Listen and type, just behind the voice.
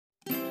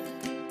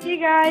Hey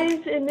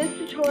guys, in this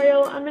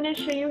tutorial I'm going to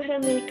show you how to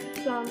make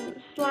some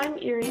slime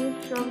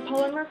earrings from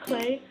polymer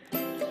clay.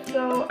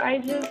 So I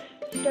just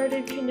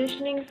started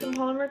conditioning some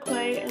polymer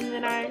clay and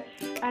then I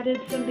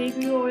added some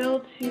baby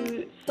oil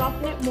to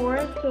soften it more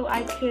so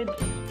I could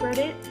spread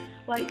it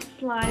like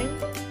slime.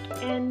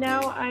 And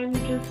now I'm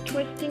just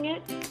twisting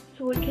it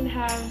so it can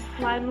have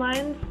slime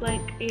lines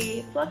like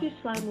a fluffy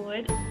slime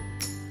would.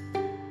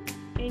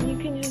 And you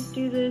can just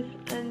do this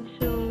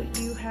until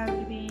you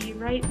have the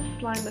right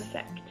slime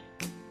effect.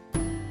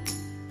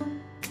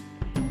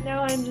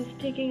 Now I'm just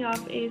taking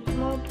off a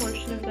small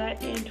portion of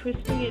that and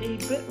twisting it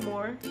a bit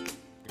more.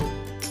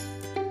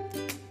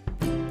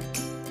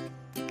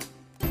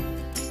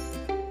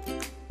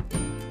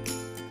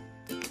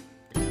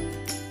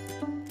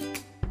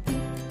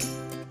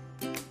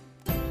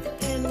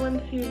 And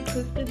once you've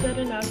twisted that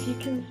enough, you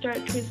can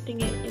start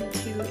twisting it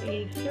into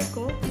a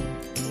circle,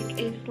 like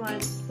a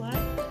slime splat.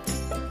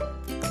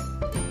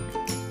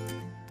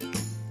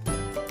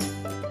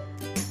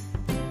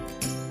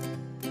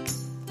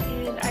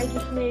 I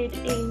just made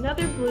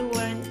another blue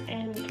one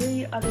and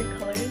 3 other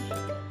colors.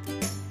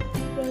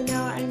 So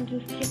now I'm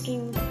just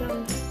taking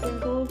some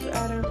sprinkles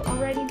out of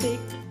already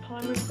baked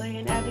polymer clay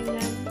and adding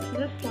them to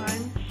the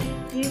slime.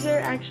 These are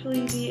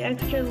actually the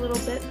extra little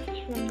bits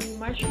from the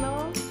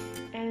marshmallow,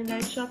 and I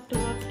chopped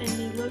them up and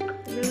they look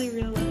really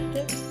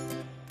realistic,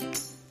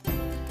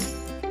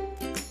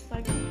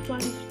 like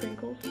slime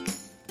sprinkles.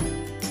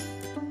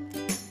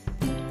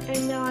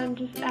 And now I'm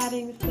just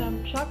adding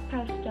some chalk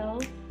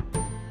pastels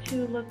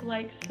to look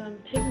like some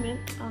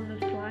pigment on the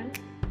slime.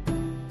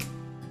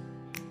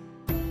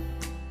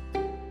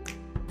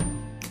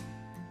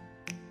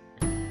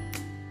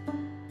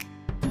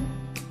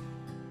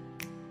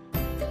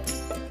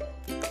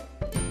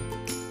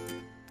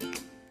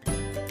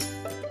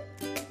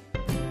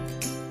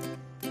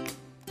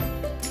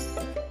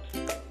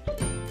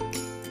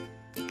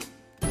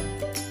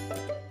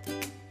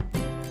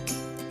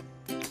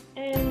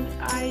 And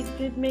I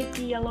did make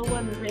the yellow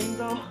one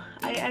rainbow.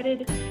 I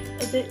added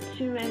a bit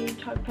too many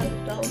chalk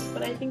pastels,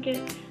 but I think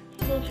it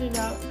still turned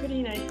out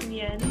pretty nice in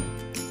the end.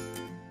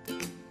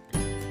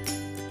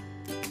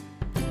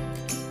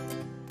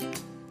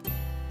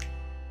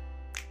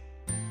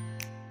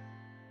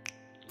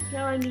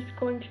 Now I'm just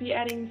going to be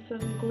adding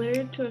some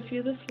glitter to a few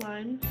of the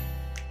slimes.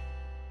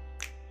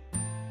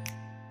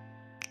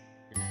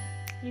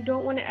 You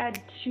don't want to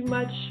add too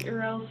much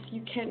or else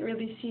you can't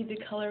really see the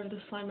color of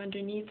the slime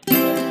underneath. So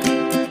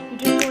you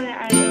just want to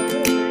add a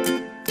little bit.